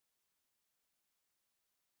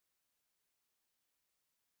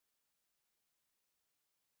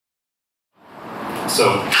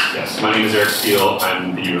So, yes, my name is Eric Steele.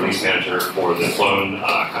 I'm the release manager for the Clone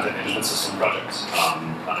Content Management System project.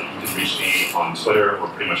 You can reach me on Twitter or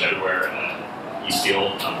pretty much everywhere at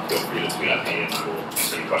eSteele. Feel free to tweet at me and I will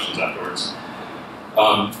answer any questions afterwards.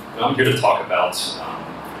 I'm here to talk about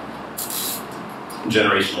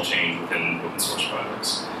generational change within open source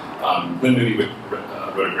projects. Lynn Moody wrote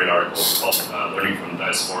a great article called Learning from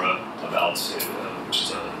Diaspora about, which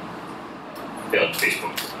is a failed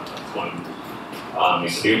Facebook clone. He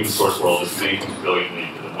said the open source world is many things brilliantly,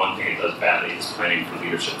 but the one thing it does badly is planning for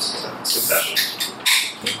leadership succession.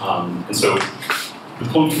 And so the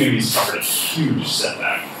clone community suffered a huge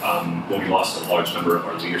setback when we lost a large number of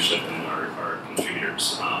our leadership and our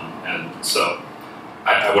contributors. And so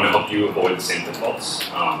I want to help you avoid the same pitfalls,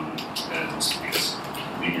 and because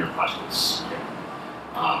leading your project is great.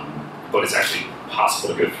 But it's actually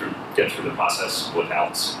possible to get through the process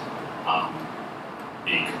without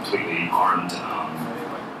being completely harmed,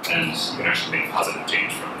 and you can actually make positive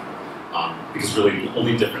change from it. Because really the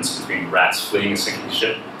only difference between rats fleeing a sinking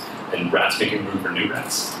ship and rats making room for new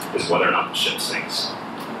rats is whether or not the ship sinks.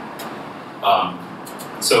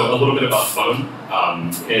 So a little bit about Clone.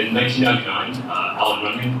 In 1999, Alan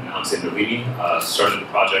Runyon and Alexander Levy started the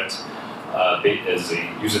project as a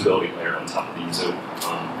usability layer on top of the Uso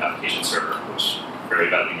application server, which very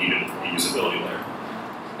badly needed a usability layer.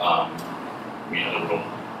 We had a little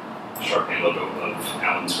Sharpay logo of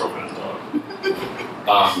Alan's girlfriend's dog.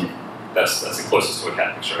 That's the closest to a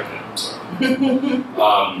cat picture I can, I'm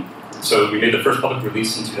sorry. So we made the first public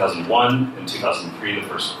release in 2001. In 2003, the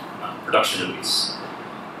first production release.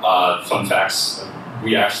 Fun facts,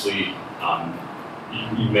 we actually,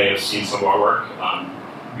 you may have seen some of our work.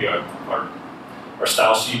 Our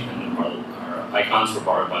style sheet and our icons were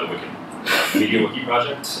borrowed by the Media Wiki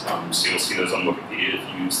project, so you'll see those on Wikipedia if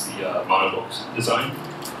you use the monobook design.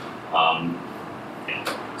 And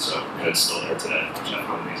it's still there today, which I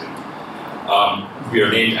found amazing. We are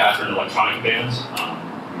named after an electronic band.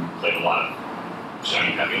 We played a lot of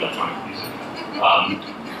shiny, heavy electronic music.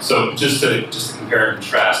 So just to compare and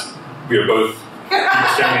contrast, we are both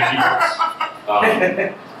keyboards.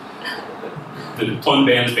 The Clone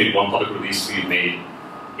band has made one public release. We've made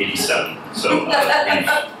 87, so we've,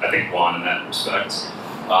 I think, won in that respect.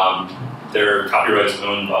 Their copyright is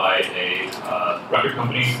owned by a record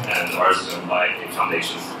company, and ours is owned by a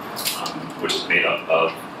foundation, which is made up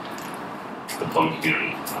of the Clone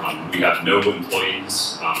community. We have no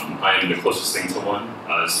employees. I am the closest thing to one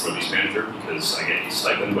as release manager because I get a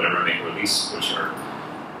stipend whenever I make a release, which are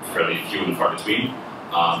fairly few and far between.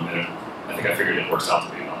 And I think I figured it works out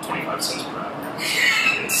to be about 25 cents per hour.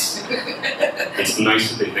 It's nice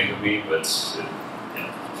that they think of me, but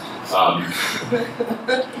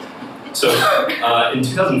So in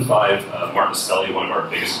 2005, Martin Steele, one of our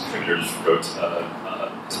biggest contributors, wrote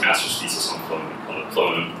his master's thesis on Clone, called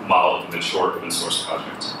Clone, a model of a mature open source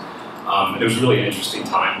project. And it was really an interesting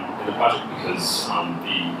time in the project because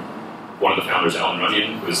one of the founders, Alan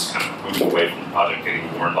Runyon, was kind of moving away from the project, getting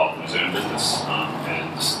more involved in his own business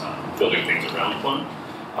and building things around Clone.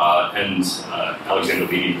 And Alexander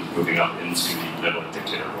Levy was moving up into the benevolent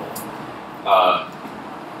dictator role.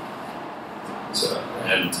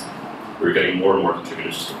 And we were getting more and more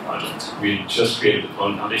contributors to the project. We had just created the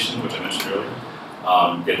Clone Foundation, which I mentioned earlier.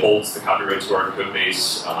 It holds the copyright to our code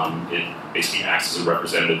base. It basically acts as a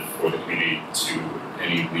representative for the community to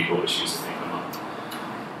any legal issues that may come up.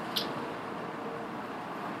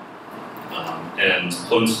 And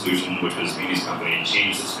Clone Solution, which was Mimi's company,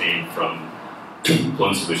 changed its name from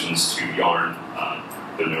Clone Solutions to Yarn,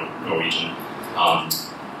 the Norwegian,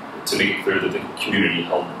 to make it clear that the community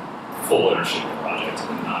held full ownership of the project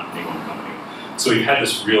and not any one company. So we've had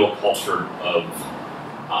this real culture of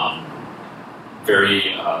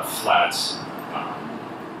very flat,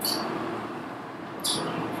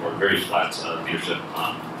 very flat leadership.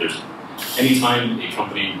 Anytime a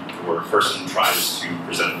company or a person tries to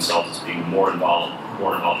present themselves as being more involved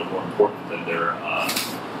or more important than their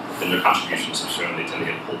contributions have shown, they tend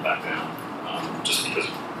to get pulled back down, just because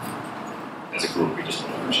as a group we just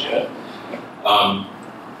don't appreciate it.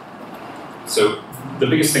 So the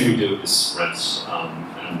biggest thing we do is sprints,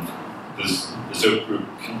 and the Zope group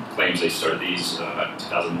claims they started these back in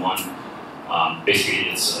 2001. Basically,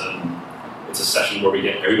 it's a session where we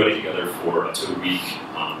get everybody together for up to a week.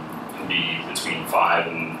 Can be between 5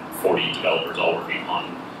 and 40 developers all working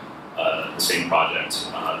on the same project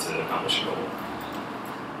to accomplish a goal.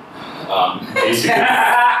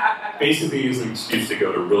 Basically, it's an excuse to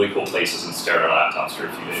go to really cool places and stare at our laptops for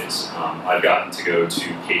a few days. I've gotten to go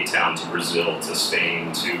to Cape Town, to Brazil, to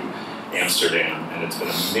Spain, to Amsterdam, and it's been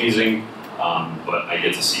amazing. but I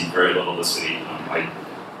get to see very little of the city.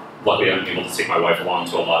 Luckily, I'm able to take my wife along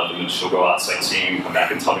to a lot of them, and she'll go out sightseeing and come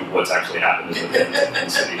back and tell me what's actually happened in the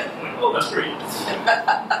city. I'm like, oh, that's great.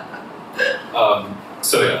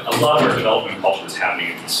 So yeah, a lot of our development culture is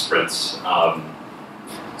happening in these sprints.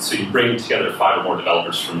 So you bring together 5 or more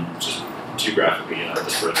developers from just geographically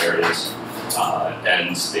disparate areas,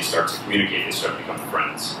 and they start to communicate, they start to become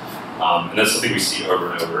friends. And that's something we see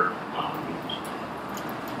over and over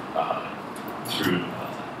through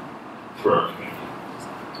our community.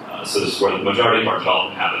 So this is where the majority of our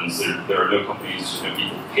development happens. There are no companies, no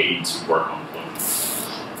people paid to work on deployment.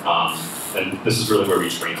 And this is really where we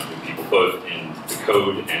train on new people, both in the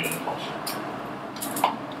code and in the culture.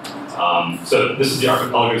 So this is the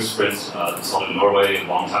Archipelago Sprint. This was in Norway a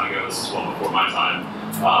long time ago. This is well before my time.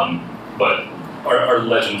 But our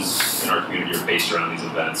legends in our community are based around these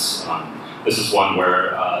events. This is one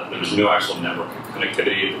where there was no actual network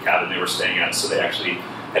connectivity at the cabin they were staying at, so they actually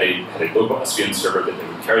had a local SVN server that they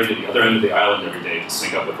would carry to the other end of the island every day to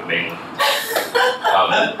sync up with the mainland.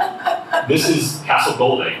 This is Castle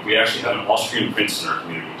Goldegg. We actually have an Austrian prince in our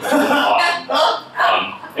community.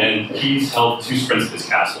 Awesome. And he's held 2 sprints at his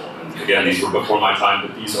castle. And again, these were before my time,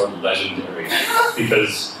 but these are legendary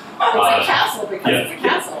because it's a castle because it's a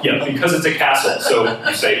castle. Yeah, because it's a castle. So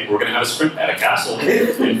you say, we're going to have a sprint at a castle,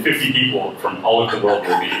 and 50 people from all over the world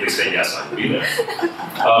will be, they say, yes, I will be there.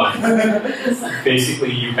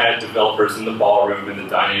 Basically, you had developers in the ballroom, in the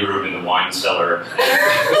dining room, in the wine cellar.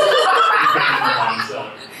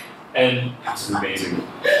 And it's amazing.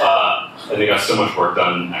 And they got so much work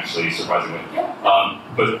done, actually, surprisingly.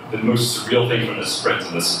 But the most surreal thing from this sprint,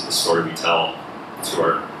 and this is the story we tell to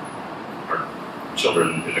our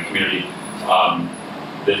children in the community,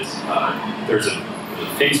 that there's a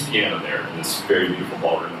famous piano there in this very beautiful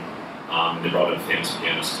ballroom. And they brought in a famous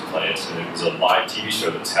pianist to play it, and it was a live TV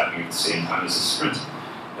show that was happening at the same time as the sprint.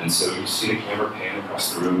 And so you see the camera pan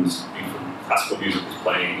across the room, this beautiful classical music is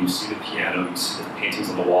playing, you see the piano, you see the paintings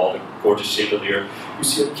on the wall, the gorgeous chandelier, you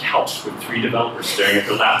see a couch with 3 developers staring at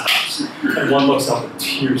their laptops, and one looks up with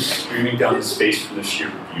tears streaming down his face from the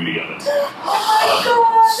sheer beauty of it.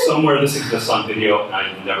 Somewhere this exists on video, and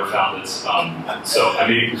I've never found it, so I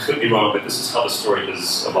may be completely wrong, but this is how the story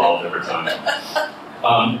has evolved over time.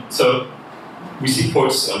 So we see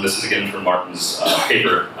quotes, this is again from Martin's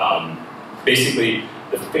paper. Basically,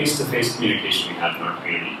 the face-to-face communication we have in our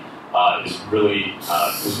community is really,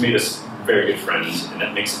 has made us very good friends, and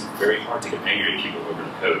that makes it very hard to get angry at people over the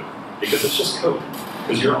code, because it's just code,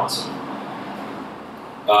 because you're awesome.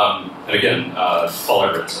 And again, Paul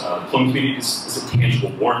Everett, the Plum community is a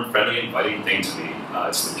tangible, warm, friendly, inviting thing to me.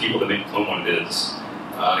 It's the people that make Plum what it is.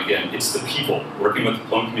 Again, it's the people. Working with the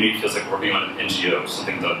Plum community feels like working on an NGO,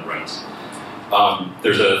 something done right.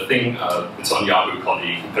 There's a thing that's on Yahoo called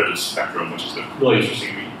the Competitive Spectrum, which is a really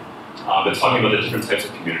interesting read. But talking about the different types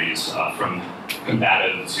of communities, from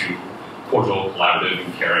combative to cordial, collaborative,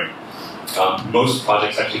 and caring. Most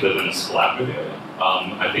projects actually live in this collaborative area.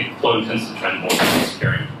 I think Plum tends to trend more towards this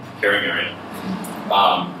caring area.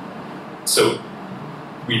 So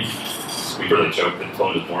we really joke that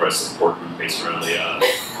Plum is more a support group based around a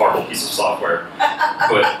horrible piece of software,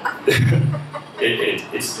 but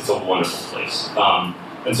it's a wonderful place.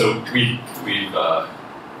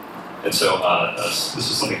 And so this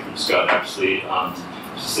is something from Scott actually.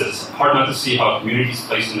 She says, hard not to see how a community's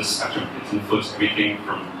place in this spectrum can influence everything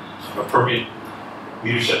from appropriate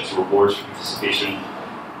leadership to rewards for participation.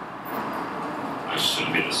 I should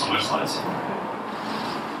have made this on my slides.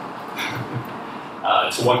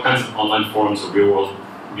 To what kinds of online forums or real-world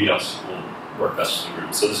meetups will work best for the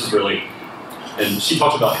group. So this is really, and she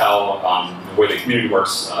talked about how the way the community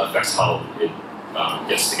works affects how it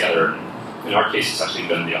gets together. And in our case, it's actually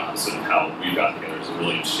been the opposite of how we've got together. It's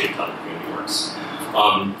really shaped how the community works.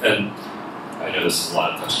 And I know this is a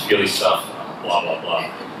lot of touchy-feely stuff, blah, blah, blah.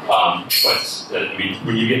 But I mean,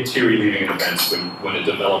 when you get teary leaving an event, when a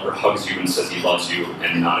developer hugs you and says he loves you,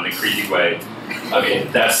 and not in a creepy way, I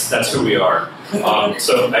mean, that's who we are.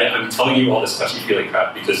 So I'm telling you all this touchy-feely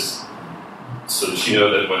crap because so that you know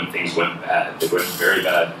that when things went bad, they went very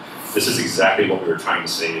bad. This is exactly what we were trying to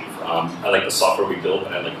save. I like the software we built,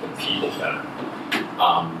 but I like the people better.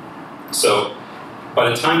 So by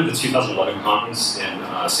the time of the 2011 conference in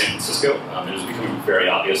San Francisco, it was becoming very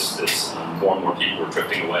obvious that more and more people were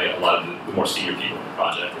drifting away, a lot of the more senior people in the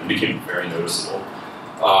project. It became very noticeable.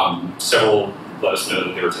 Several let us know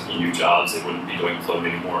that they were taking new jobs, they wouldn't be doing Plone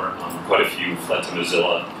anymore. Quite a few fled to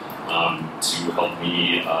Mozilla to help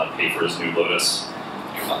me pay for his new Lotus.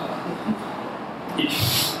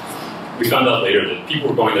 we found out later that people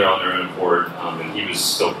were going there on their own accord, and he was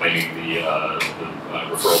still claiming the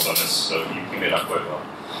referral bonus, so he made out quite well.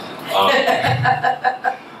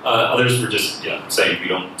 Others were just saying we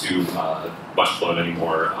don't do much clone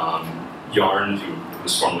anymore. Yarn, who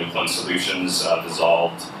was formerly Clone Solutions,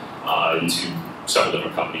 dissolved into several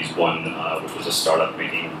different companies. One which was a startup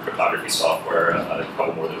making cryptography software, a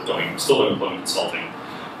couple more that were still doing clone consulting.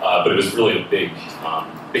 But it was really a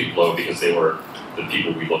big blow because they were the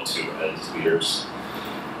people we looked to as leaders.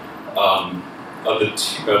 Of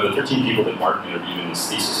the 13 people that Martin interviewed in his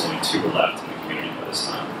thesis, only 2 were left in the community by this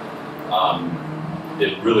time.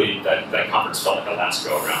 It really, that conference felt like a last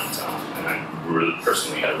go around, and I really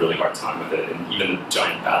personally had a really hard time with it, and even the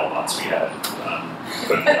giant battle bots we had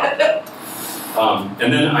couldn't help that.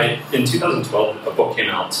 And then in 2012, a book came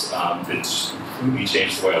out that just completely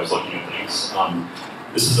changed the way I was looking at things.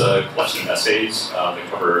 This is a collection of essays that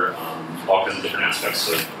cover all kinds of different aspects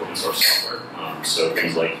of open source software. So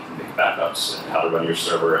things like make backups, and how to run your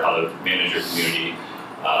server, how to manage your community,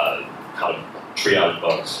 how to triage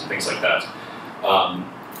bugs, and things like that.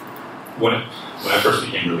 When I first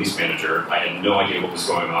became release manager, I had no idea what was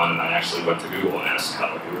going on, and I actually went to Google and asked, how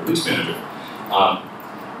do I be a release manager?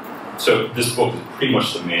 So this book is pretty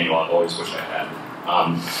much the manual I've always wished I had.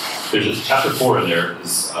 There's a chapter 4 in there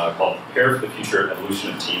is called Prepare for the Future Evolution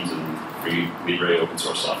of Teams in Free Libre Open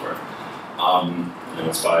Source Software. And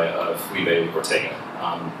it's by Felipe Ortega.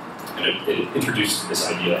 And it introduced this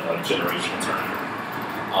idea of generational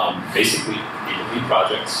turnover. Basically, people lead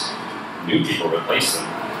projects, new people replace them,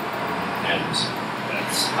 and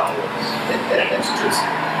that's how it was. And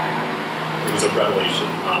it was a revelation.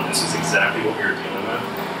 This is exactly what we were dealing with.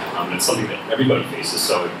 It's something that everybody faces,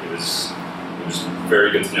 so it was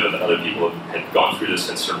very good to know that other people had gone through this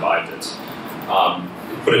and survived it.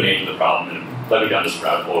 It put a name to the problem, and it led me down this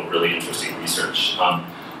rabbit hole of really interesting research.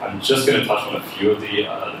 I'm just going to touch on a few of the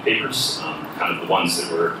papers, kind of the ones that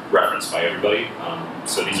were referenced by everybody.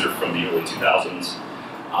 So these are from the early 2000s.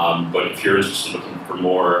 But if you're interested in looking for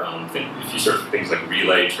more, if you search for things like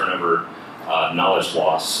relay, turnover, knowledge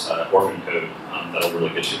loss, orphan code, that'll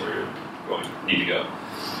really get you where you're need to go.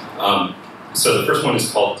 So the first one is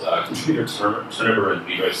called Contributor Turnover and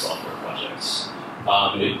Libre Software Projects.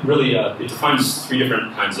 It really it defines 3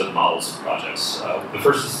 different kinds of models of projects. The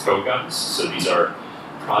first is code guides. So these are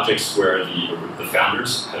projects where the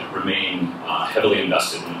founders have remained heavily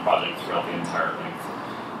invested in the project throughout the entire length.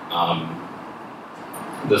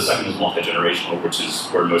 The second is multi-generational, which is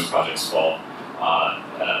where most projects fall.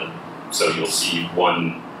 So you'll see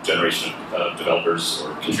one generation of developers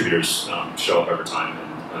or contributors show up every time, and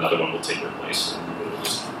another one will take their place, and it will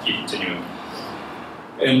just keep continuing.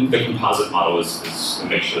 And the composite model is a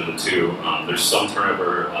mixture of the two. There's some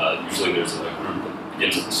turnover. Usually there's a group that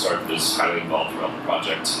begins at the start that is highly involved throughout the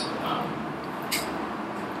project.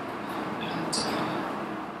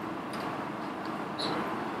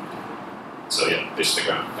 So yeah, they stick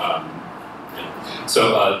around. So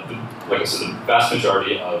like I said, the vast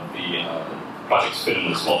majority of the projects fit in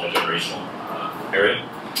this multi-generational area.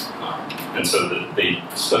 And so they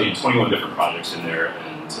studied 21 different projects in there,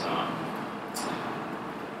 and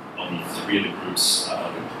only three of the groups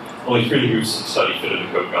studied fit in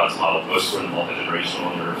the Code Gods model. Most were in the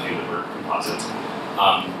multi-generational, and there were a few that were composite.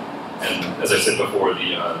 And as I said before,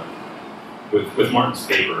 with Martin's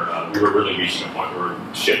paper, we were really reaching a point where we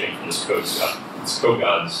were shifting from this Code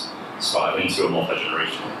Gods spot into a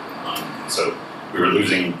multi-generational. So we were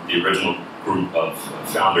losing the original group of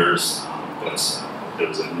founders, but there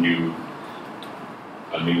was a new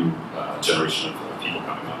generation of people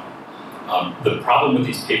coming up. The problem with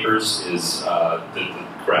these papers is that the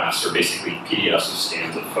graphs are basically PDFs of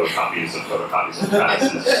scans of photocopies of patents.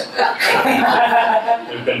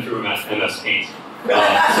 They've been through MS Paint. So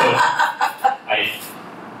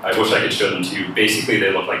I wish I could show them to you. Basically,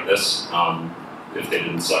 they look like this if they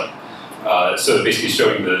didn't suck. So basically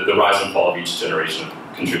showing the rise and fall of each generation of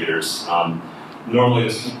contributors. Normally,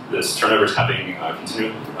 this turnover is happening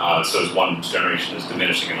continually. So as one generation is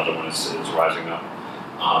diminishing, another one is rising up.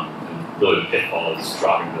 And really, the pitfall is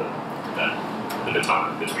dropping the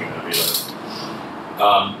baton between the relay.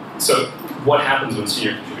 So what happens when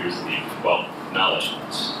senior contributors leave? Well, knowledge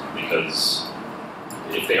loss, because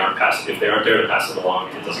if they aren't there to pass it along,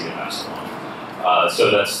 it doesn't get passed along. So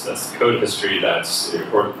that's the code history. That's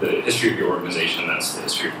or the history of your organization. That's the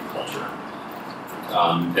history of your culture.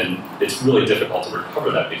 And it's really difficult to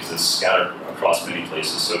recover that because it's scattered across many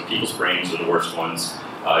places. So people's brains are the worst ones.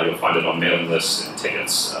 You'll find it on mailing lists and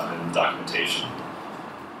tickets and documentation.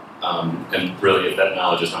 And really, if that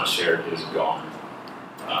knowledge is not shared, it is gone.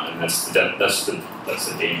 And that's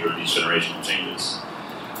the danger of these generational changes.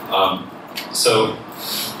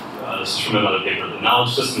 This is from another paper. The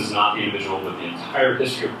knowledge system is not the individual, but the entire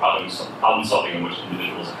history of problem solving in which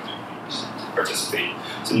individuals actually participate.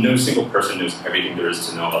 So no single person knows everything there is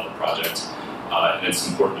to know about the project, and it's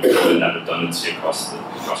important to build in that redundancy across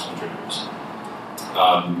contributors.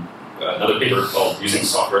 Another paper called Using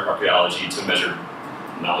Software Archaeology to Measure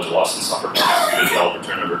Knowledge Loss in Software Projects due to Developer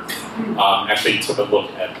Turnover actually took a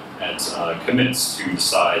look at commits to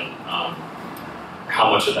decide how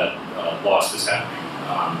much of that loss is happening.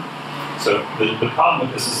 So the problem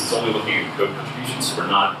with this is it's only looking at code contributions. So we're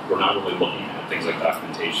not really looking at things like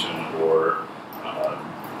documentation or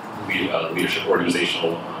leadership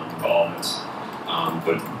organizational involvement.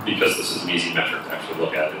 But because this is an easy metric to actually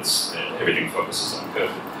look at, everything focuses on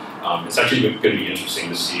code. It's actually going to be interesting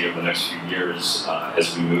to see over the next few years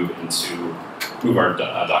as we move our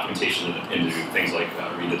documentation into things like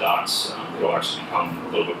read the docs. It'll actually become a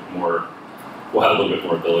little bit more. We'll have a little bit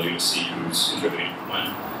more ability to see who's contributing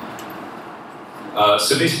when.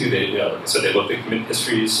 So basically, like I said, they looked at commit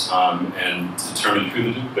histories and determined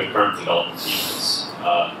who the current development team is,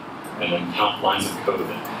 and then count lines of code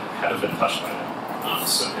that haven't been touched by now,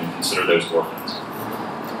 and consider those orphans.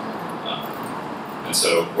 And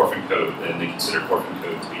so orphan code, and they consider orphan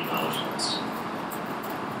code to be knowledge loss.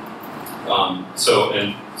 So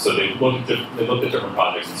they looked at different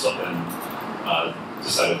projects and stuff, and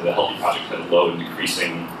decided that a healthy project had a low and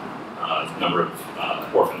decreasing number of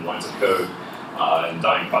orphan lines of code, and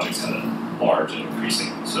dying projects had a large and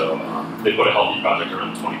increasing. So they put a healthy project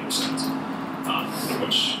around 20%,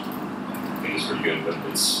 which I think is pretty good, but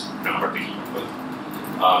it's kind of hard to keep up with.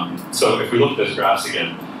 So if we look at those graphs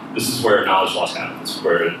again, this is where knowledge loss happens,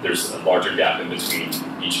 where there's a larger gap in between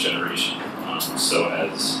each generation. So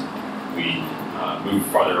as we move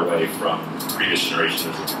farther away from the previous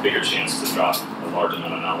generation, there's a bigger chance to drop a large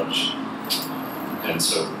amount of knowledge. And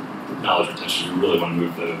so knowledge retention, we really want to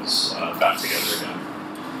move those back together again.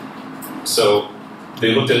 So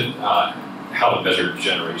they looked at how to measure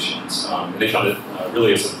generations. And they found that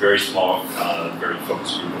really it's a very small, very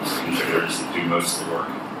focused group of contributors that do most of the work.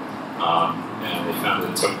 And they found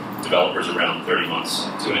that it took developers around 30 months,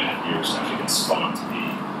 2.5 years to actually get spun up to be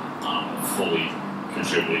a fully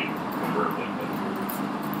contributing member of the group.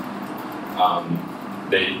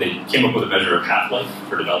 They came up with a measure of half-life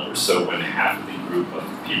for developers, so when half of the group of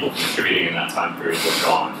people contributing in that time period were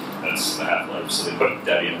gone, that's the half-life. So they put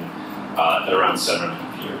Debian at around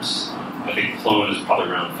 7.5 years. I think Clone is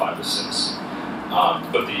probably around 5 to 6.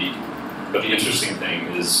 But the interesting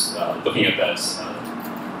thing is looking at that,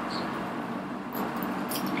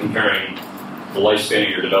 comparing the lifespan of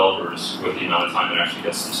your developers with the amount of time it actually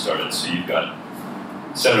gets them started. So you've got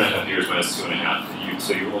 7.5 years minus 2.5,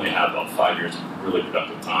 so you only have about 5 years of really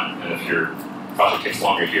productive time. And if your project takes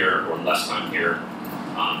longer here or less time here,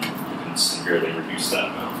 you can severely reduce that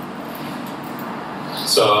amount.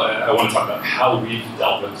 So I want to talk about how we've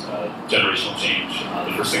dealt with generational change.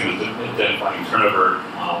 The first thing is identifying turnover,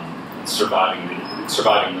 surviving the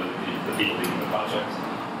people leading the project,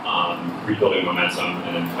 rebuilding momentum,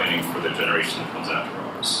 and then planning for the generation that comes after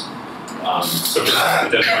ours. So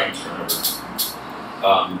identifying turnover.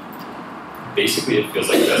 Basically, it feels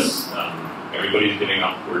like this. Everybody's giving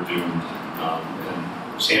up, we're doomed.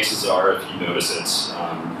 And chances are, if you notice it,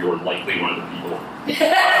 you're likely one of the people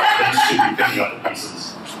that should be picking up the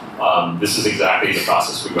pieces. This is exactly the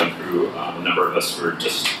process we went through. A number of us were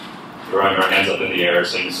just throwing our hands up in the air,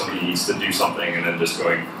 saying somebody needs to do something, and then just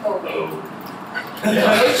going, oh.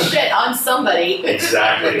 Oh shit, I'm somebody.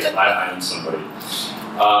 Exactly, I am somebody.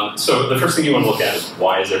 So the first thing you want to look at is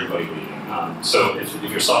why is everybody leaving? So if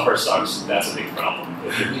your software sucks, that's a big problem.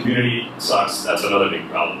 If your community sucks, that's another big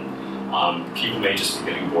problem. People may just be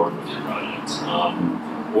getting bored with your project.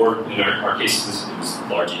 Or in our case, it was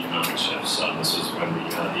large economic shifts. This was when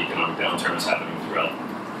the economic downturn was happening throughout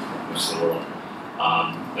most of the world.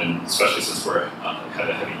 And especially since we had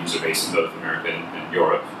a heavy user base in both America and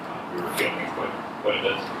Europe, we were feeling it quite a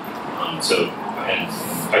bit. And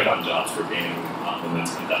Python jobs were gaining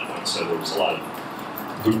momentum at that point, so there was a lot of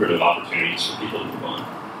lucrative opportunities for people to move on.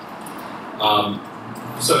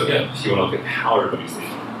 So again, if you want to look at how everybody's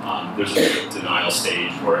leaving, there's a denial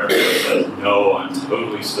stage where everybody says, no, I'm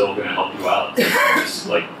totally still going to help you out. Just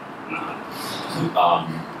like, nah.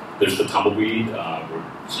 There's the tumbleweed, where you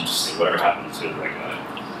just say whatever happened to that guy.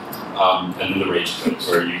 And then the rage quit,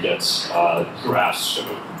 where you get graphs,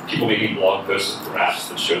 people making blog posts with graphs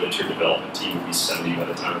that show that your development team will be 70 by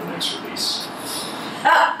the time of the next release.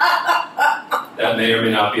 That may or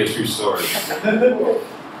may not be a true story.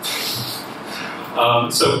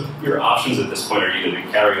 So your options at this point are either to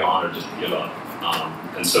carry on or just give up.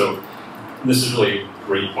 And so this is really a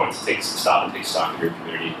great point to stop and take stock of your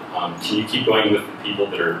community. Can you keep going with the people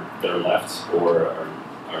that are left, or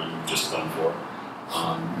are you just done for?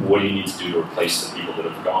 What do you need to do to replace the people that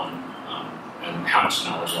have gone? And how much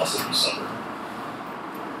knowledge loss have you suffered?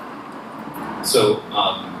 So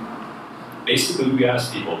basically, we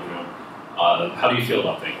asked people, how do you feel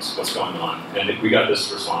about things? What's going on? And we got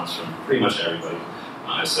this response from pretty much everybody.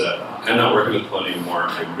 I said, I'm not working with Plone anymore.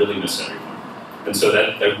 I really miss everyone. And so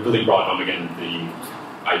that really brought home again the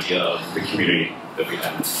idea of the community that we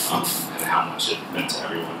had and how much it meant to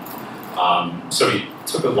everyone. So we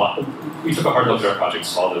took a hard look at our project,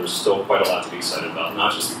 saw there was still quite a lot to be excited about,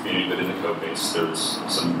 not just the community, but in the code base. There was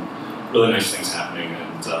some really nice things happening,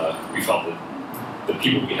 and we felt that the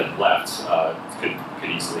people we had left could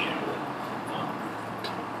easily handle it.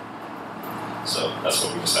 So that's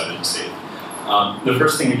what we decided to save. The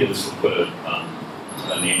first thing we did was to put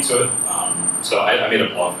a name to it. So I made a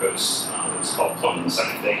blog post that was called Plone in the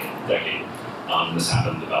Second Decade. This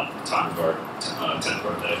happened about the time of our 10th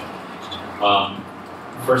birthday.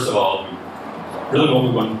 First of all, really what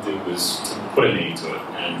we wanted to do was to put a name to it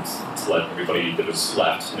and to let everybody that was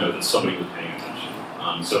left know that somebody was paying attention.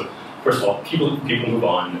 So first of all, people move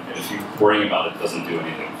on, and if you're worrying about it, it doesn't do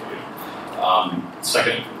anything for you.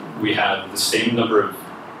 Second, we have the same number of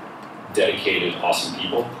dedicated, awesome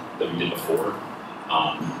people that we did before.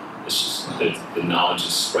 It's just that the knowledge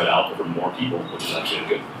is spread out over more people, which is actually a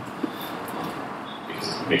good thing,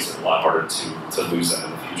 because it makes it a lot harder to lose that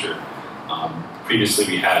in the future. Previously,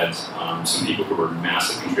 we had some people who were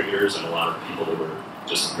massive contributors and a lot of people that were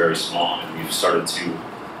just very small, and we've started to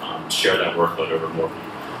share that workload over more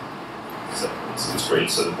people. So it's great.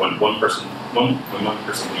 So that when one person leaves,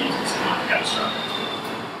 it's not catastrophic.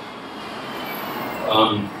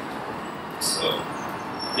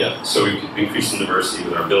 So we increased the diversity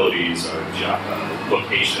with our abilities, our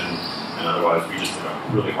location, and otherwise we just did a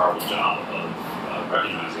really horrible job of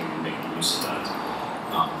recognizing and making use of that.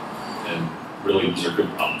 And really, these are good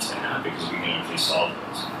problems to have because we can actually solve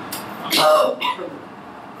those.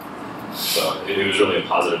 So it was really a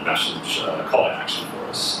positive message, call to action for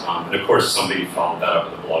us. And of course, somebody followed that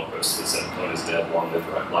up with a blog post that said, "Plone is dead, long live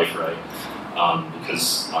life right,"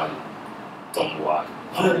 because I don't know why.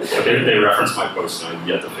 They referenced my post, and I've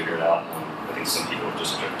yet to figure it out. I think some people are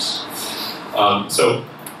just jerks. So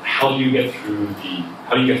how do you get through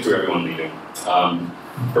everyone leaving?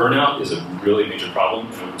 Burnout is a really major problem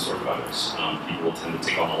in open source projects. People tend to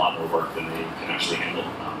take on a lot more work than they can actually handle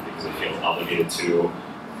because they feel obligated to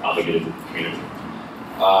the community,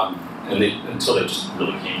 until they just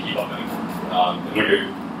really can't keep up anymore.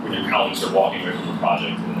 And when your colleagues are walking away from the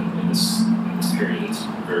project in this period, it's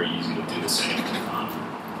very easy to do the same,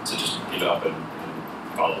 to just give up and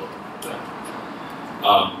follow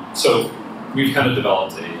that. So we've kind of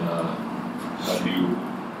developed a new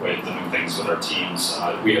way of doing things with our teams.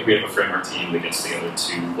 We have a framework team that gets together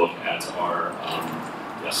to look at our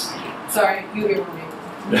yes, thank you. Sorry, you were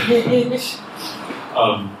me.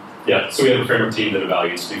 So we have a framework team that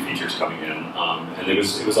evaluates new features coming in, and it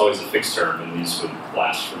was always a fixed term, and these would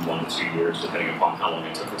last from 1 to 2 years, depending upon how long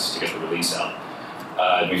it took us to get the release out.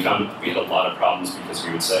 And we found we had a lot of problems because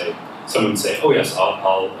someone would say, "Oh yes,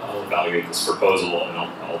 I'll evaluate this proposal and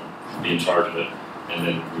I'll be in charge of it," and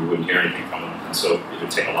then we wouldn't hear anything from them, and so it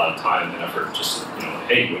would take a lot of time and effort. Just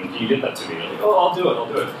hey, when can you get that to me? And like, "Oh, I'll do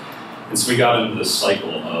it." And so we got into this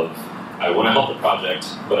cycle of, I want to help the project,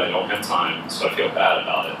 but I don't have time, so I feel bad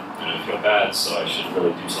about it. And I feel bad, so I should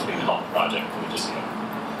really do something to help the project. And it just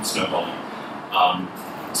snowballing.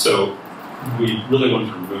 So we really want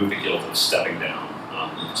to remove the guilt of stepping down.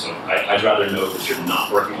 So I'd rather know that you're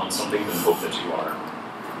not working on something than hope that you are.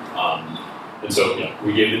 And so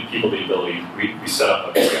we gave people the ability, we set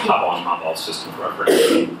up a hop-on, hop-off system for our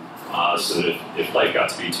team, so that if life got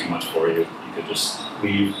to be too much for you, you could just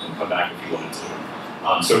leave and come back if you wanted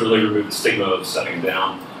to. So it really removed the stigma of stepping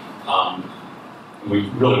down. We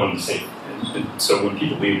really wanted to say, and so when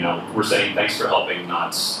people leave now, we're saying thanks for helping,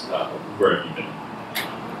 not where have you been.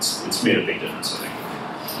 It's made a big difference, I think.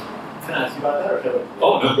 Can I ask you about that? Or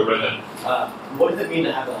oh, no, go right ahead. What does it mean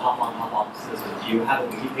to have a hop-on, hop-off system? Do you have a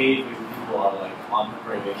wiki page where people are on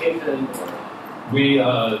for a vacation? Or?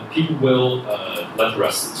 People will let the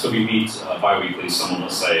rest, so we meet bi-weekly. Someone will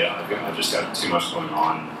say, I've just got too much going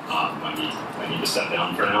on, I need to step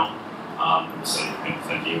down for now. We'll say,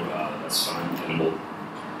 thank you, that's fine, and we'll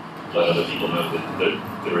let other people know that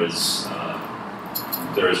there is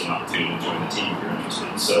an opportunity to join the team if you're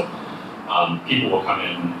interested. So people will come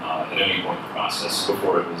in at any point in the process.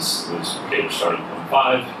 Before it was okay, we're starting point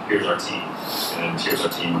 5, here's our team, and here's our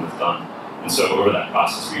team when it's done. And so over that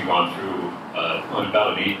process, we've gone through on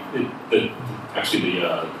about an 8. Actually,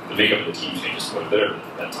 the makeup of the team changes quite a bit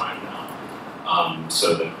at that time now.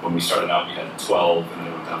 So that when we started out, we had 12, and then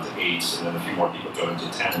it went down to 8, and then a few more people joined to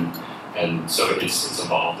 10, and so it's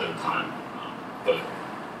evolved over time. But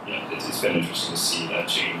yeah, it's been interesting to see that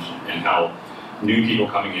change and how new people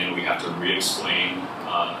coming in, we have to re-explain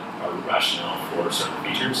our rationale for certain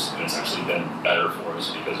features, and it's actually been better for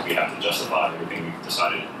us because we have to justify everything we've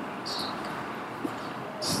decided.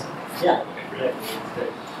 Yeah. Okay, great.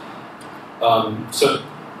 So,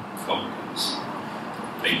 oh my goodness.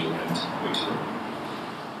 Maybe we'll end way too early.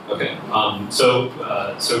 Okay, so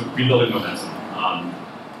rebuilding momentum.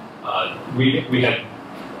 We had,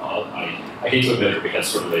 I hate to admit it, we had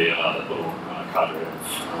sort of a little cadre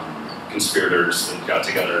of conspirators that got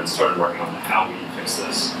together and started working on how we fix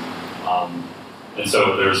this. And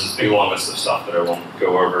so there's this big long list of stuff that I won't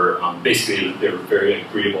go over. Basically, they were very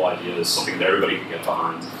agreeable ideas, something that everybody could get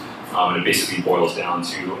behind. And it basically boils down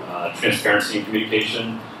to transparency and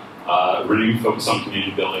communication, renewed focus on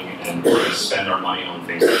community building, and we're going to spend our money on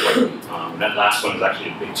things that work. That last one is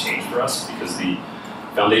actually a big change for us because the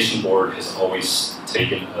foundation board has always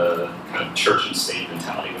taken a kind of church and state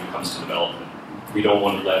mentality when it comes to development. We don't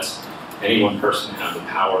want to let any one person have the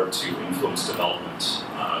power to influence development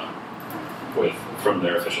from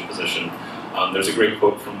their official position. There's a great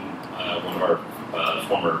quote from one of our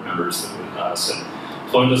former members that said,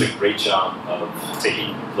 Sloan does a great job of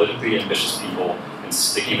taking politically ambitious people and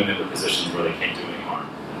sticking them into positions where they can't do any harm.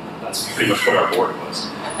 And that's pretty much what our board was.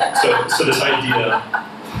 So this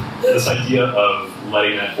idea of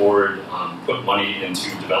letting that board put money into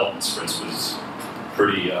development sprints was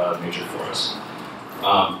pretty major for us.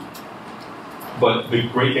 But the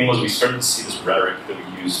great thing was we started to see this rhetoric that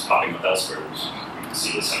we use popping up elsewhere. We could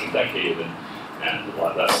see this every decade and a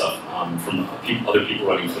lot of that stuff from other people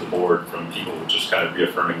running for the board, from people just kind of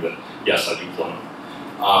reaffirming that, yes, I do clone.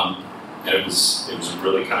 And it was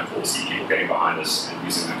really kind of cool to see people getting behind us and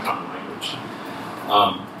using that common language.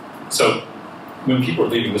 So when people are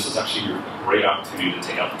leaving, this is actually a great opportunity to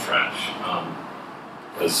take out the trash.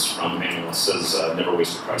 As Ron Emanuel says, never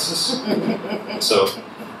waste a crisis. So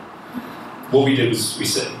what we did was we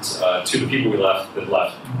said to the people that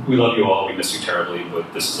left, we love you all, we miss you terribly,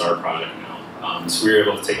 but this is our project now. So we were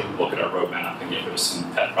able to take a look at our roadmap and get rid of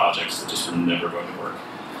some pet projects that just were never going to work.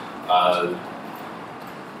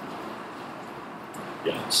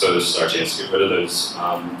 Yeah, so this is our chance to get rid of those.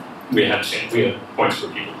 We had points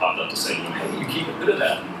where people popped up to say, hey, you keep rid of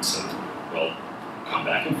that. And we said, well, come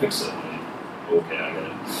back and fix it. And, okay, I get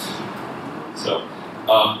it. So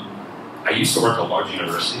I used to work at a large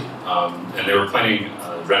university, and they were planning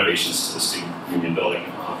renovations to the student union building.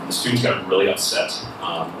 The students got really upset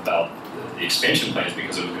about the expansion plans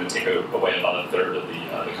because it was going to take away about a third of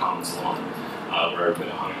the commons lawn where everybody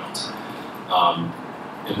hung out.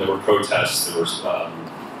 And there were protests, there was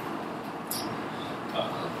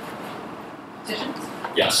petitions?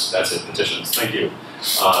 Yes, that's it, petitions, thank you.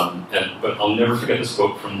 But I'll never forget this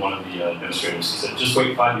quote from one of the administrators. He said, just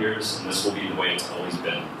wait 5 years and this will be the way it's always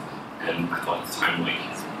been. And I thought at the time, like,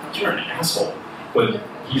 you're an asshole. But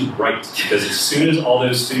he's right, because as soon as all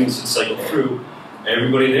those students had cycled through,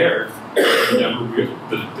 everybody there,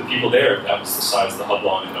 the people there, that was the size the hub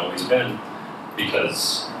lawn had always been,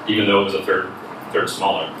 because even though it was a third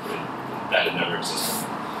smaller, that had never existed.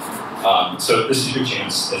 So this is your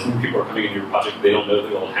chance. As new people are coming into your project, they don't know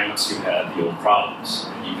the old hangups you had, the old problems,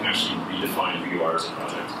 and you can actually redefine who you are as a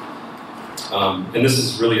project. And this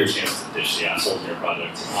is really your chance to ditch the assholes in your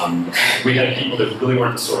project. We had people that really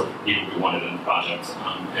weren't the sort of people we wanted in the project,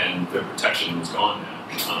 and their protection was gone now.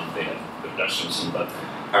 They had the protection of some of the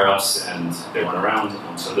higher-ups, and they weren't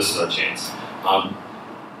around, so this is our chance.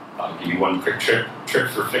 I'll give you one quick trick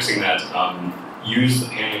for fixing that. Use the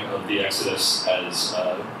panic of the exodus as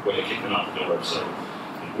a way to kick them out the door. So,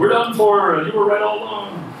 we're done for, you were right all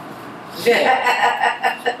along.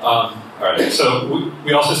 All right, so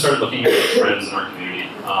we also started looking at trends in our community.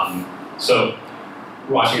 So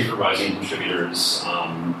watching for rising contributors,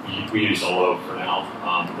 we use Olo for now.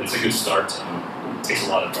 It's a good start. It takes a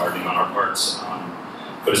lot of gardening on our parts,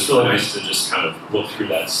 but it's really nice to just kind of look through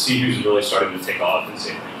that, see who's really starting to take off and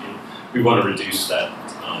say thank you. We want to reduce that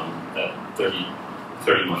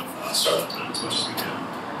 30-month startup time as much as we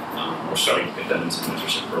can. We're starting to get them into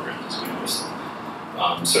mentorship programs as we notice.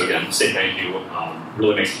 So again, say thank you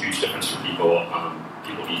really makes a huge difference for people.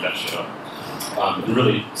 People eat that shit up. And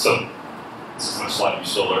really, so this is my slide you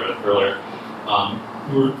stole earlier. I'm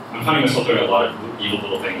finding myself doing a lot of evil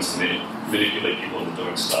little things to manipulate people into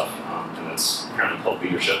doing stuff, and that's apparently called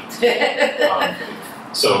leadership.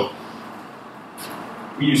 So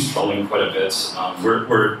we use trolling quite a bit.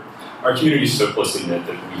 our community is so closely knit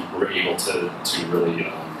that we were able to really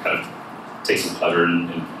kind of take some pleasure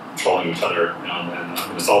in trolling each other now and then.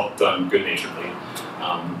 And it's all done good-naturedly.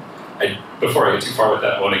 Before I get too far with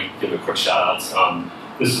that, I want to give a quick shout out.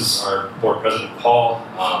 This is our board president, Paul,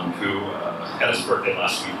 who had his birthday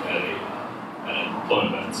last week at an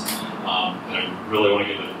employment event. And I really want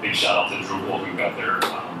to give a big shout out to Drupal, who got their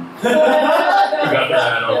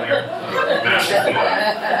ad over there.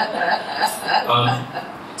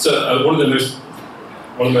 So one of the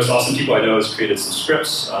most awesome people I know has created some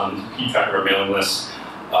scripts, keep track of our mailing list,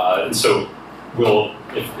 and so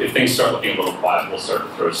if things start looking a little quiet, we'll start to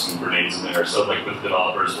throw some grenades in there. So like with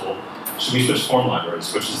developers, should we switch form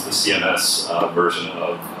libraries, which is the CMS version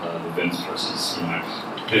of the Vim versus Emacs,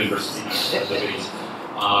 activities,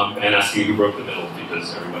 and asking who broke the middle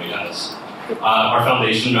because everybody has. Our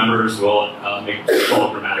foundation members will make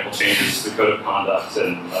small grammatical changes to the code of conduct,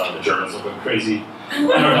 and the Germans will go crazy.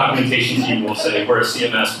 And our documentation team will say, we're a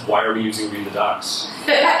CMS, why are we using read the docs?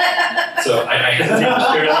 So I hesitate to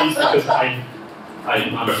share these because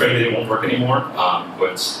I'm afraid they won't work anymore,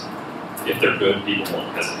 but if they're good, people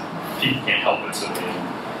won't hesitate. People can't help it, so they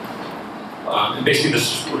and basically this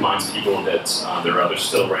just reminds people that there are others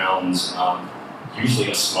still around. Usually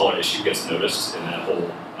a smaller issue gets noticed in that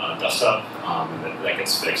whole dust up, and that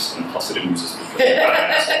gets fixed, and plus it amuses people.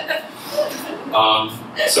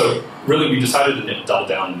 So really we decided to double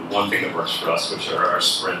down on one thing that works for us, which are our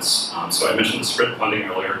sprints. So I mentioned the sprint funding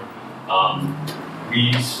earlier.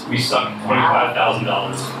 We stuck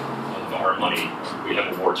 $25,000 of our money. We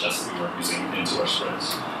have a war chest that we weren't using into our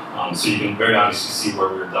sprints. So you can very obviously see where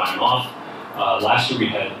we were dying off. Last year we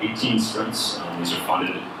had 18 sprints. These are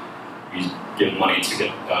funded. We give money to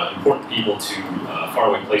get important people to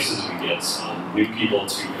faraway places. We get new people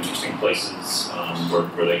to interesting places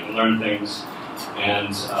where they can learn things.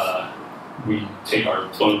 And we take our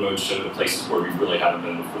clone roadshow to places where we really haven't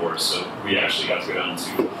been before. So we actually got to go down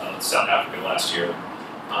to South Africa last year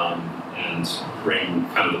and bring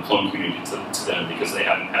kind of the clone community to them because they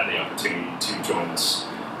haven't had the opportunity to join us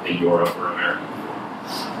in Europe or America before.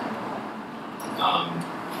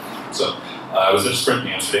 I was at a sprint in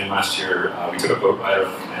Amsterdam last year. We took a boat ride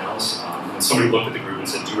around the canals, and somebody looked at the group and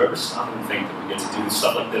said, do you ever stop and think that we get to do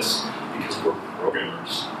stuff like this because we're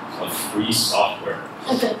programmers of free software?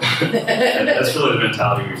 And that's really the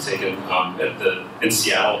mentality we've taken. In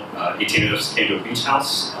Seattle, 18 of us came to a beach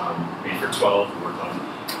house, made for 12. We worked on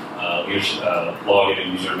leadership, logging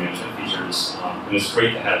and user management features. And it's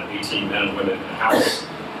great to have 18 men and women in a house.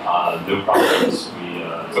 No problems. We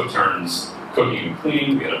took turns cooking and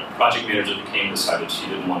cleaning. We had a project manager that decided she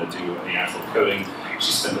didn't want to do any actual coding.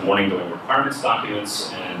 She spent the morning doing requirements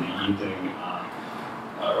documents and the evening,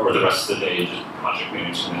 or the rest of the day, just project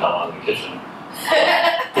managing the hell out of the kitchen.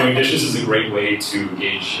 Doing dishes is a great way to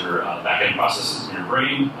engage your back-end processes in your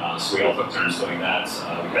brain, so we all took turns doing that.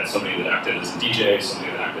 We had somebody that acted as a DJ,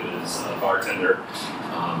 somebody that acted as a bartender,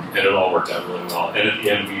 and it all worked out really well. And at the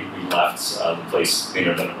end, we left the place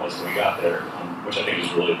cleaner than it was when we got there, which I think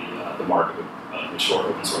is really the mark of a mature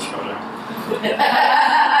open source project.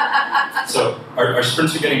 So our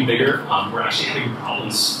sprints are getting bigger. We're actually having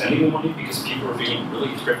problems spending the money because people are being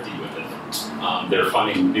really thrifty with it. They're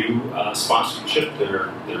finding new sponsorship.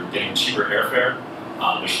 They're getting cheaper airfare.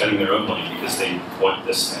 They're spending their own money because they want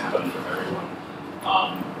this to happen for everyone.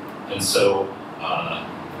 And so,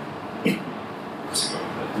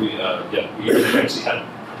 we actually had a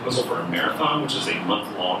proposal for a marathon, which is a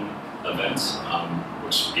month-long event,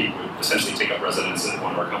 which people would essentially take up residence at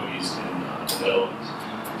one of our companies in the Netherlands.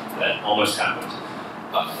 That almost happened,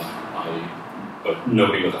 but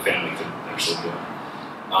nobody with a family could actually do it.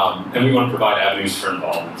 And we want to provide avenues for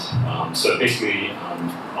involvement. So basically,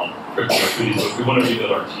 I'll quickly go through these, but we want to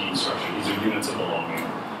rebuild our team structure. These are units of belonging.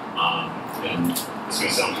 And it's going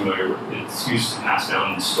to sound familiar. It's used to pass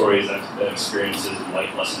down stories, experiences, and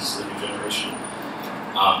life lessons to the new generation.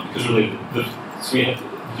 Because really, so we have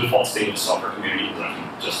the default state of the software community is actually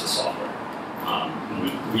just the software.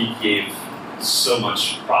 We gave so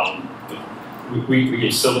much problem. We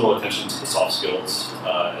gave so little attention to the soft skills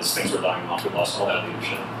as things were dying off. We lost all that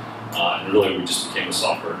leadership. And really, we just became a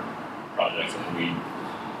software project, and we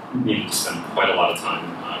needed to spend quite a lot of time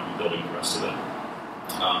rebuilding the rest of it.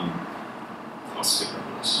 I'll skip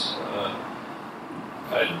over this.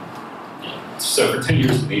 So for 10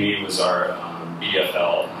 years, Lini was our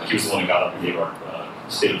BFL. He was the one who got up and gave our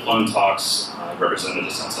State of Clone talks, represented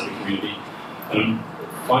us outside the community. And I'm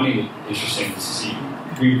finding it interesting to see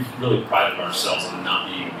we've really prided ourselves on not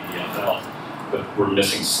being a BFL, but we're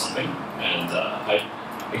missing something. And I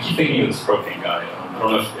keep thinking of this propane guy. I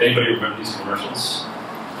don't know if anybody remembers these commercials.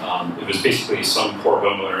 It was basically some poor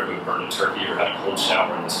homeowner who had burned a turkey or had a cold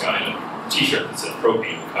shower in the sky and a t-shirt that said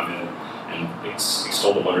propane would come in and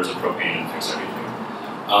extol the wonders of propane and fix everything.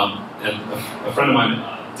 And a friend of mine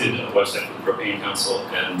did a website for the Propane Council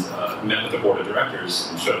and met with the board of directors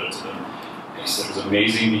and showed it to them. And he said it was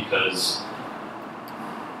amazing because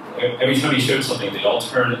every time he showed something, they'd all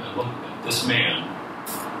turn and look at this man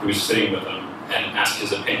who was sitting with them and ask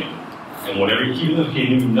his opinion. And whenever, even though he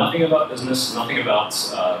knew nothing about business, nothing about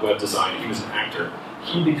web design, he was an actor,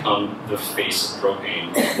 he'd become the face of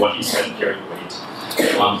propane. What he said carried weight.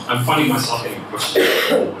 I'm finding myself getting pushed to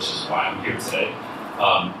the role, which is why I'm here today.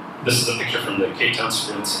 This is a picture from the Cape Town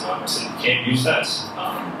sprint. I said, you can't use that,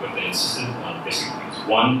 but they insisted on basically things.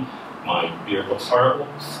 One, my beard looks horrible,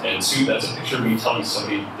 and two, that's a picture of me telling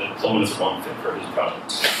somebody that Pullman is the wrong fit for his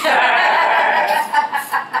project.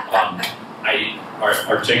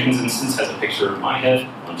 Our Jenkins instance has a picture of my head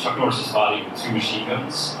on Chuck Norris's body with 2 machine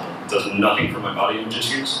guns. It does nothing for my body image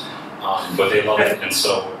issues, but they love it, and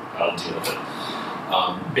so I'll deal with it.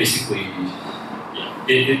 Basically, yeah,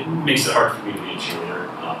 it makes it hard for me to be a cheerleader.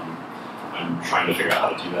 I'm trying to figure out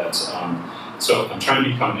how to do that. So I'm trying to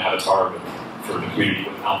become an avatar for the community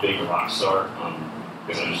without being a rock star,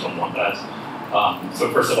 because I just don't want that.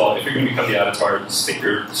 So first of all, if you're going to become the avatar, stick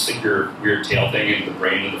your weird tail thing into the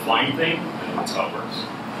brain of the flying thing, and that's how it works.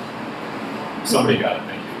 Somebody got it,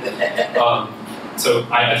 thank you. So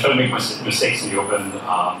I try to make my mistakes in the open,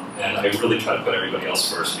 and I really try to put everybody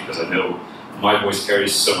else first because I know my voice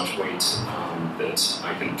carries so much weight that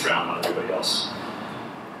I can drown out everybody else.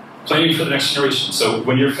 Planning for the next generation. So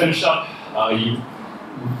when you're finished up,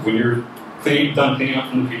 when you're done cleaning up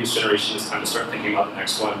from the previous generation, it's time to start thinking about the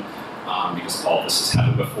next one, because all this has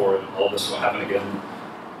happened before and all this will happen again.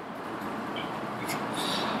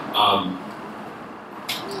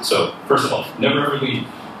 So first of all, never ever leave,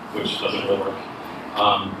 which doesn't really work.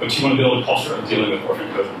 But you want to build a culture of dealing with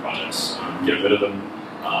orphan code projects. Get rid of them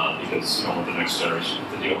because you don't want the next generation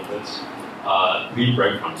to deal with this. Leave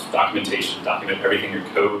breadcrumbs, documentation, document everything, your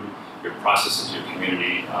code, your processes, your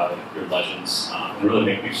community, your legends, and really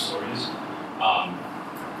make new stories.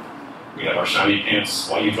 We have our shiny pants,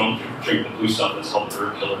 why you don't drink the blue stuff that's called the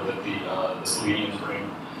bird killer that the Slovenians bring,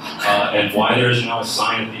 and why there is now a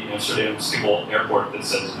sign at the Amsterdam Schiphol airport that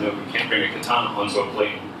says, no, you can't bring a katana onto a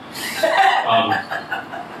plane.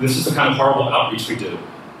 This is the kind of horrible outreach we do.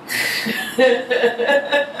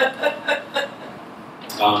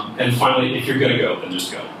 And finally, if you're going to go, then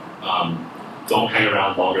just go. Don't hang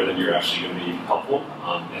around longer than you're actually going to be helpful,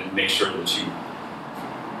 and make sure that you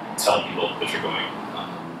tell people that you're going.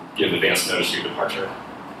 Give advance notice of your departure.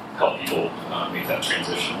 Help people make that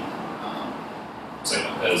transition. So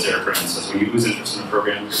as Eric Brand says, when you lose interest in a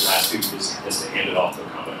program, your last duty is to hand it off to a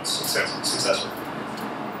competent successor.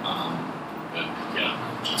 And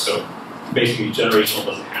yeah, so basically generational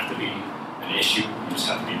doesn't have to be an issue, you just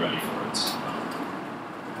have to be ready for it.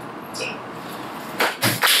 That's it.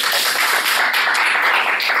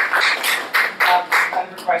 Time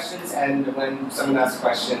for questions, and when someone asks a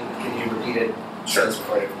question, can you repeat it? Sure, it's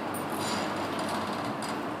recorded.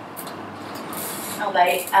 All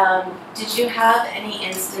right. Did you have any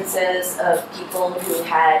instances of people who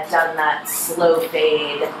had done that slow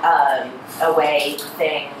fade away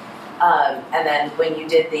thing, and then when you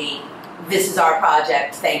did this is our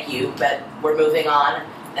project, thank you, but we're moving on,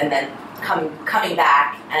 and then coming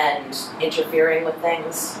back and interfering with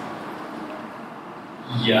things?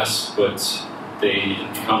 Yes, but they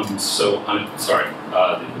become so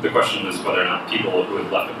the question is whether or not people who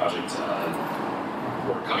had left the project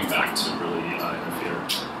were coming back to really interfere.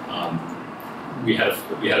 We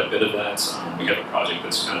had a bit of that. We have a project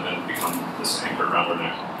that's kind of become this anchor around our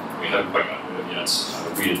neck. We haven't quite gotten rid of it yet.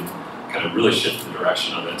 We had kind of really shifted the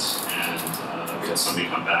direction of it, and we had somebody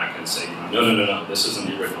come back and say, no, this isn't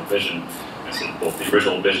the original vision. I said, well, the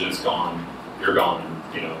original vision is gone. You're gone.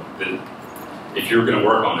 If you're going to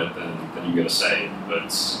work on it, then you get a say.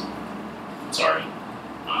 But sorry,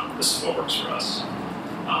 this is what works for us.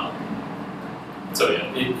 So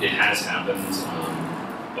yeah, it has happened,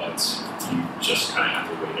 but you just kind of have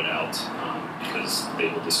to wait it out because they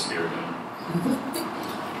will disappear again.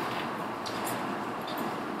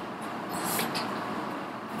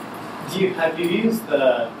 Have you used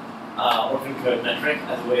the orphan code metric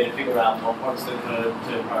as a way to figure out what parts of the code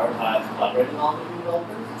to prioritize collaborating on with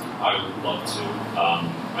developers? I would love to.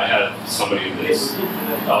 I had somebody that's.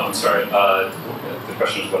 Oh, I'm sorry. The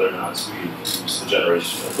question is whether or not we use the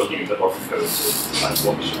generation of looking at the orphan code to decide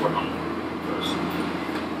what we should work on first.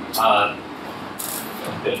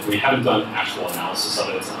 We haven't done actual analysis of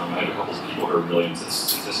it. I have a couple of people who are really into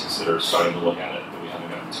statistics that are starting to look at it, but we haven't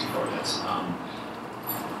gotten too far yet.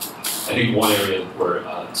 I think one area where,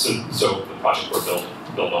 so the project we're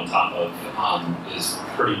built on top of is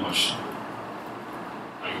pretty much,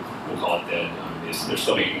 we'll call it dead. They're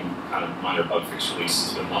still making kind of minor bug fix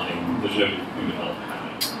releases, but nothing, there's no new development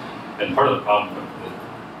happening. And part of the problem that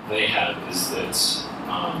they have is that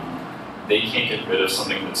they can't get rid of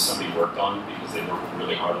something that somebody worked on because they worked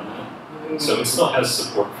really hard on that. So it still has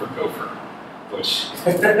support for Gopher, which,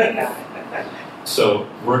 so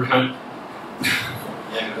we're kind of,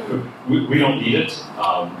 we don't need it,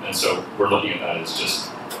 and so we're looking at that as just,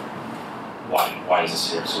 why is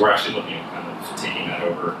this here? So we're actually looking at kind of taking that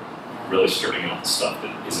over, really stripping out the stuff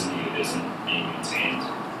that isn't needed, isn't being maintained.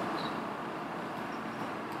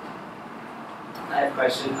 I have a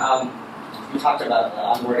question. You talked about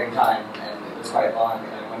onboarding time, and it was quite long,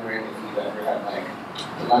 and I'm wondering if you've ever had like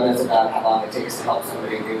dilemmas about how long it takes to help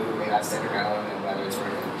somebody new who may not stick around and whether it's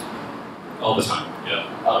worth it. All the time, yeah.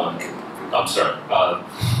 I'm sorry. I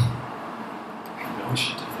know we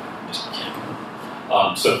should do that. I just can't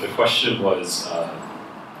remember. So the question was,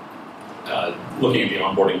 looking at the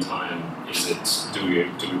onboarding time, is it do we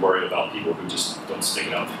worry about people who just don't stick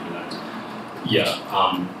it out through that? Yeah.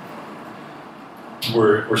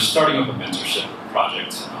 We're starting up a mentorship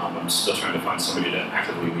project. I'm still trying to find somebody to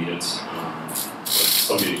actively lead it,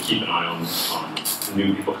 somebody to keep an eye on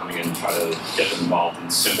new people coming in and try to get them involved in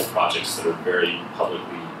simple projects that are very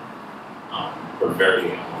publicly, or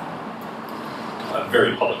very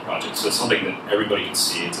public projects. So it's something that everybody can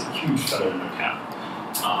see. It's a huge feather in their cap,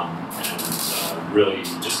 and really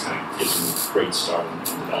just kind of gives them a great start in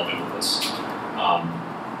developing with this.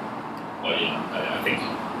 But yeah, I think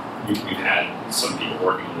we've had some people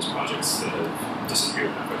working on these projects that have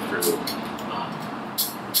disappeared halfway through,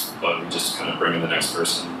 but we just kind of bring in the next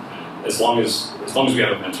person. And as long as we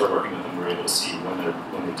have a mentor working with them, we're able to see when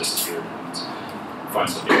they've disappeared and find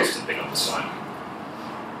somebody else to pick up the slack.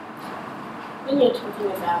 When you're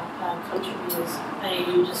talking about contributors, are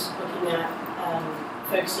you just looking at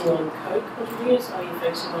focusing on code contributors, or are you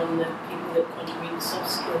focusing on the people that contribute the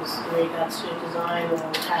soft skills in regards to design or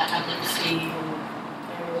advocacy and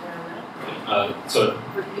areas around that?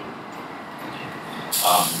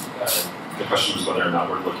 The question was whether or not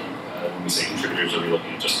we're looking, when we say contributors, are we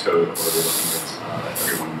looking at just code, or are we looking at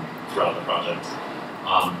everyone throughout the project?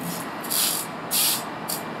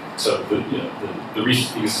 So the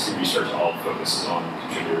existing research all focuses on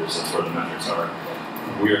contributors. That's where the metrics are.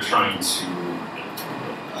 We are trying to,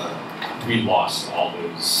 we lost all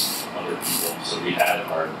those other people. So we had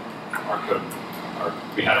our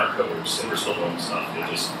coders. They were still doing stuff. They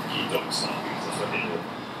just keep doing stuff because that's what they do.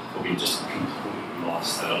 But we just completely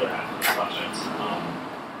lost that other half of the project,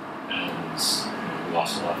 and we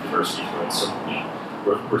lost a lot of diversity for it. So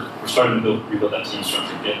we're starting to rebuild that team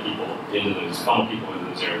structure, get people into those, funnel people into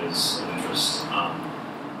those areas of interest.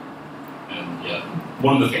 And yeah,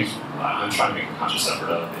 one of the things I'm trying to make a conscious effort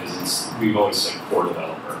of is we've always said core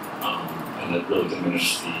developer, and that really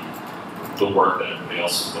diminished the work that everybody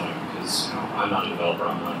else is doing, because I'm not a developer,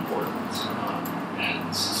 I'm not important.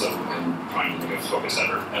 And so I'm trying to make a focused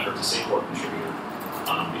effort to say core contributor,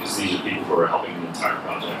 because these are people who are helping the entire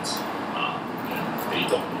project, and they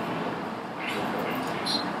don't need actual coding to do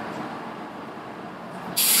so.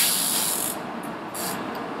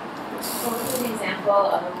 What was an example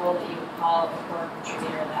of a role that you would call a core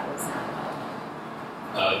contributor that was not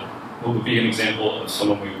developed? What would be an example of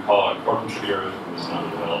someone we would call a core contributor who is not a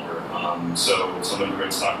developer? So someone who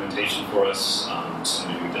writes documentation for us,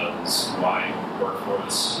 someone who does UI work for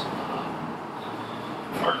us,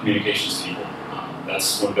 our communications people.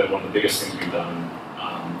 That's one of the biggest things we've done,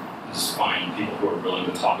 is find people who are willing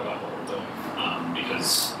to talk about what we're doing,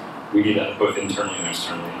 because we need that both internally and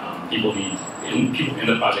externally. People in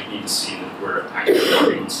the project need to see that we're actively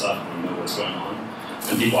working on stuff and we know what's going on,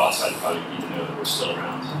 and people outside the project need to know that we're still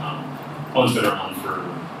around. One's been around for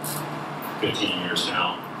 15 years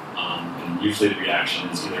now, and usually the reaction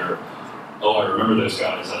is either, "Oh, I remember those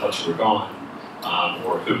guys, I thought you were gone,"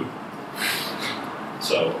 or "Who?"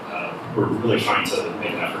 So we're really trying to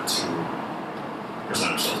make an effort to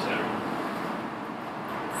present ourselves better.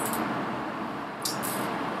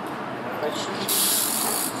 Questions?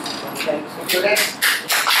 Thanks for that.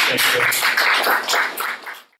 Thank you.